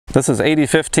This is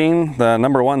 8015, the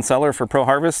 #1 seller for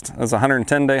ProHarvest. It's a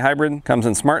 110-day hybrid. Comes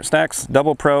in Smart Stacks,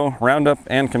 Double Pro, Roundup,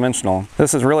 and Conventional.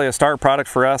 This is really a star product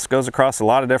for us. Goes across a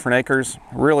lot of different acres.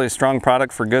 Really strong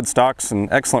product for good stalks and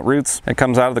excellent roots. It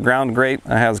comes out of the ground great.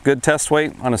 It has good test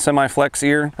weight on a semi-flex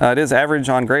ear. It is average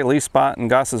on great leaf spot and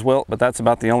Goss's wilt, but that's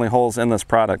about the only holes in this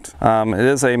product. It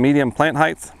is a medium plant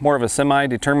height, more of a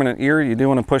semi-determinate ear. You do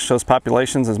want to push those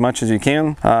populations as much as you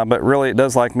can, but really it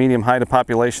does like medium height of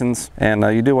populations, and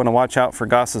you do want to watch out for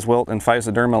Goss's wilt and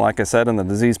physoderma, like I said, in the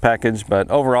disease package. But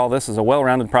overall, this is a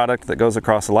well-rounded product that goes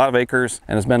across a lot of acres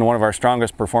and has been one of our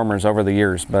strongest performers over the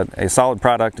years. But a solid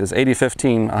product is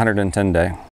 8015 110 day.